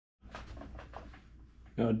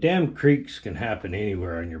Now, damn creaks can happen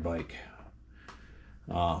anywhere on your bike,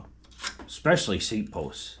 especially seat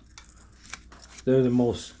posts. They're the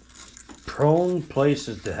most prone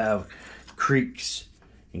places to have creaks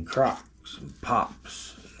and crocks and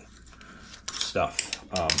pops and stuff.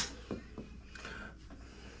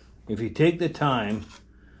 If you take the time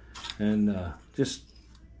and just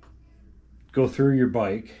go through your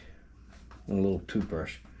bike with a little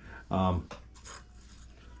toothbrush,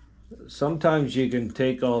 sometimes you can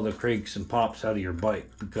take all the creaks and pops out of your bike,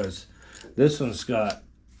 because this one's got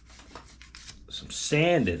some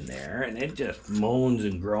sand in there and it just moans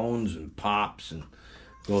and groans and pops and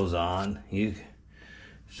goes on.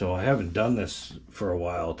 So I haven't done this for a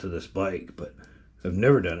while to this bike, but I've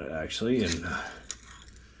never done it actually, and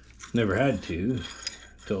never had to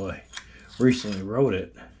until I recently rode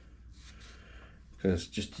it, because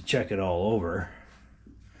just to check it all over.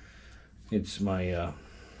 It's my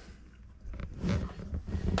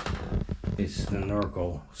it's the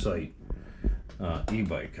Norco Sight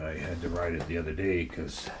e-bike. I had to ride it the other day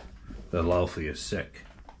because the Laufey is sick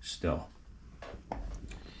still,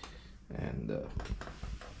 and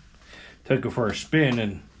took it for a spin,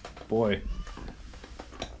 and boy,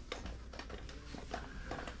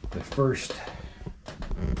 the first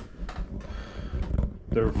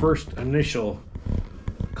initial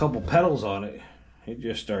couple pedals on it, it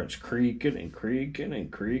just starts creaking and creaking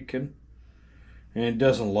and creaking, and it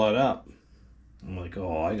doesn't let up. I'm like,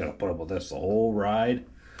 oh, I gotta put up with this the whole ride.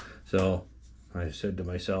 So I said to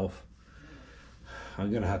myself,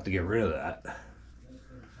 I'm gonna have to get rid of that.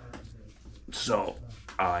 So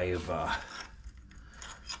I'm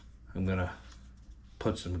gonna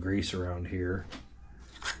put some grease around here,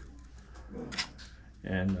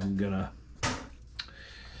 and I'm gonna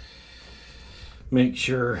make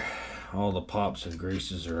sure all the pops and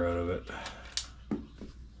greases are out of it.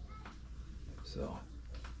 So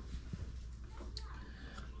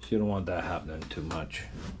you don't want that happening too much.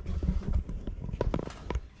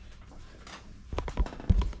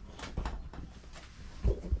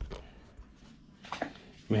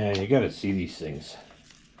 Man, you gotta see these things.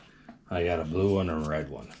 I got a blue one and a red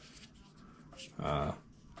one. I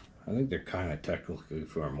think they're kind of technically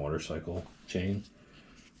for a motorcycle chain.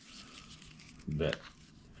 But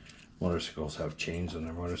motorcycles have chains on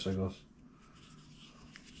their motorcycles.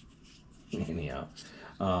 Anyhow,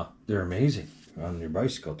 they're amazing on your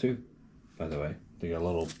bicycle too, by the way. They got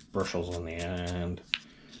little bristles on the end,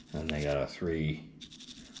 and they got 3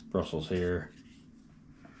 bristles here,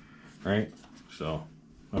 right? So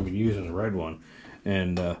I've been using the red one,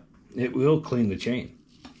 and it will clean the chain.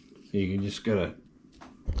 You can just gotta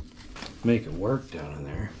make it work down in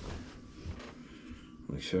there.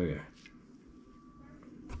 Let me show you.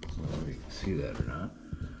 I don't know if you can see that or not,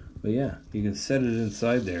 but yeah, you can set it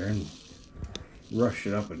inside there and rush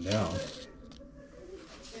it up and down.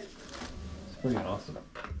 It's pretty awesome.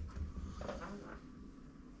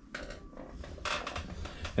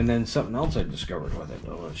 And then something else I discovered with it,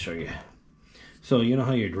 I want to show you. So you know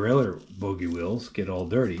how your derailleur bogey wheels get all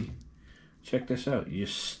dirty? Check this out. You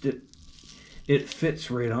just it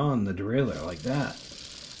fits right on the derailleur like that.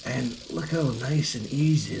 And look how nice and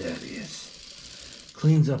easy that is.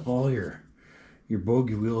 Cleans up all your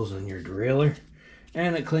bogey wheels on your derailleur,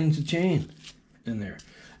 and it cleans the chain in there.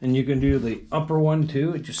 And you can do the upper one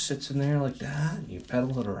too. It just sits in there like that, and you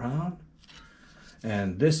pedal it around.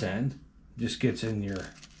 And this end just gets in your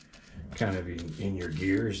kind of in your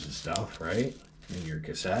gears and stuff, right? In your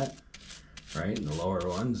cassette, right? And the lower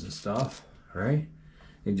ones and stuff, right?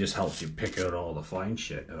 It just helps you pick out all the fine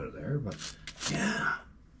shit out of there. But yeah,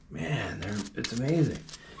 man, it's amazing.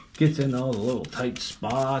 Gets in all the little tight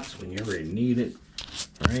spots whenever you need it,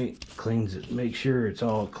 right? Cleans it, make sure it's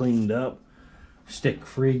all cleaned up. Stick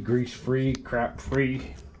free, grease free, crap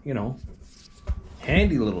free, you know.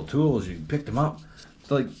 Handy little tools. You can pick them up.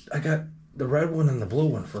 It's like, I got the red one and the blue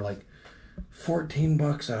one for like 14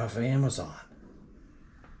 bucks off of Amazon.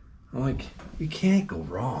 I'm like, you can't go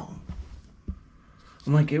wrong.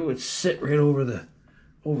 I'm like, it would sit right over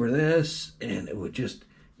this, and it would just,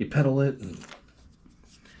 you pedal it, and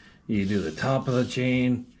you do the top of the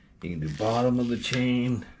chain, you can do bottom of the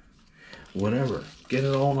chain, whatever. Get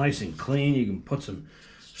it all nice and clean. You can put some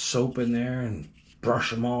soap in there and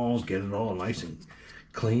brush them all, get it all nice and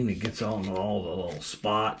clean. It gets all in all the little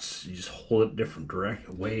spots. You just hold it different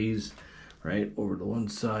ways, right? Over to one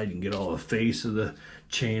side, you can get all the face of the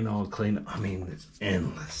chain all clean. I mean, it's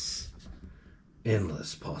endless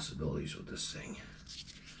possibilities with this thing.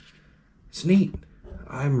 It's neat.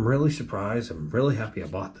 I'm really surprised. I'm really happy I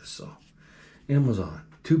bought this. So Amazon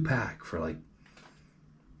 2-pack for like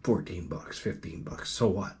 14 bucks, 15 bucks. So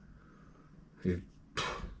what?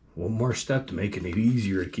 One more step to making it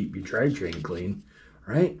easier to keep your drivetrain clean,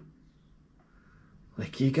 right?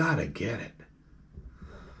 Like, you gotta get it.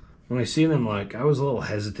 When I seen them, like, I was a little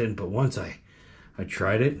hesitant, but once I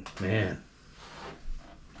tried it, man,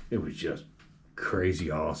 it was just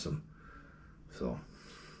crazy awesome. So,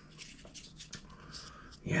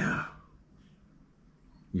 yeah.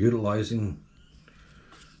 Utilizing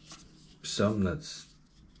something that's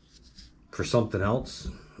for something else,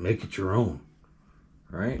 make it your own,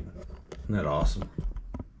 right? Isn't that awesome?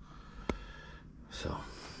 So,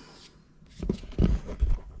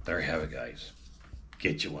 there you have it, guys.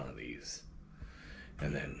 Get you one of these,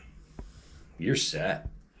 and then you're set.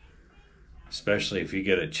 Especially if you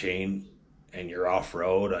get a chain and you're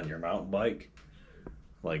off-road on your mountain bike,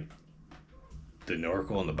 like the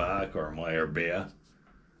Norco in the back or my Orbea,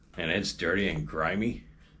 and it's dirty and grimy.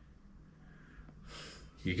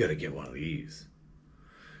 You got to get one of these.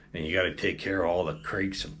 And you got to take care of all the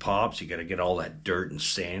creaks and pops. You got to get all that dirt and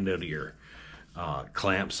sand out of your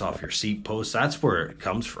clamps off your seat post. That's where it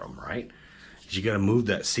comes from, right? You got to move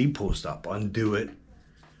that seat post up, undo it,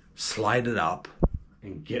 slide it up,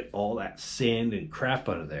 and get all that sand and crap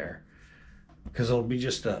out of there. Because it'll be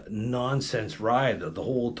just a nonsense ride the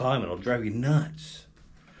whole time. It'll drive you nuts.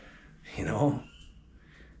 You know?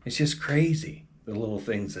 It's just crazy. The little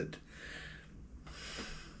things that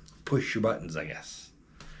push your buttons, I guess.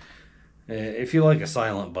 If you like a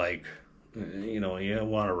silent bike, you know, you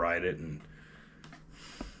want to ride it, and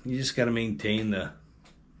you just got to maintain the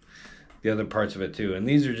other parts of it too. And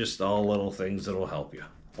these are just all little things that will help you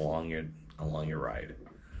along your ride.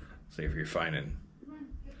 So if you're finding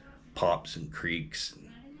pops and creaks,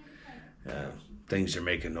 and, things are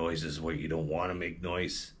making noises where you don't want to make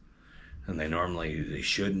noise, and they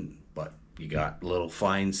shouldn't, but you got little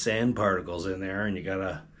fine sand particles in there, and you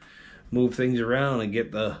gotta move things around and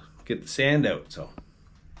get the sand out. So,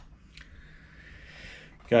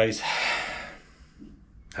 guys,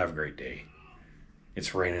 have a great day.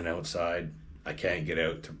 It's raining outside. I can't get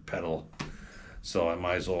out to pedal, so I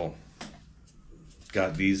might as well.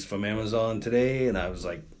 Got these from Amazon today, and I was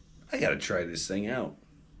like, I gotta try this thing out.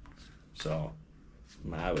 So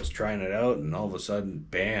I was trying it out, and all of a sudden,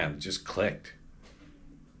 bam, it just clicked.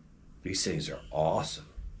 These things are awesome.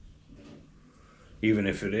 Even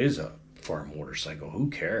if it is a farm motorcycle, who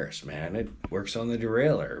cares, man? It works on the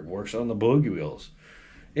derailleur, it works on the boogie wheels.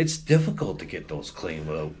 It's difficult to get those clean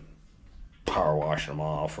without power washing them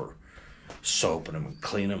off or soaping them and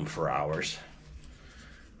cleaning them for hours.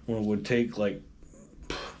 When it would take like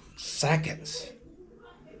seconds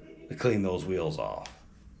to clean those wheels off.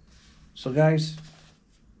 So guys,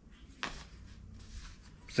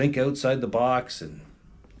 think outside the box and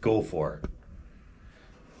go for it.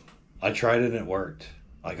 I tried it and it worked.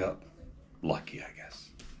 I got lucky, I guess.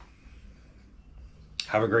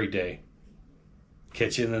 Have a great day.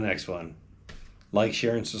 Catch you in the next one. Like,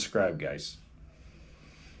 share, and subscribe, guys.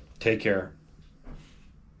 Take care.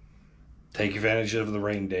 Take advantage of the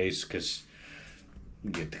rain days, because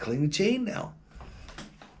you get to clean the chain now.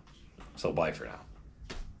 So bye for now.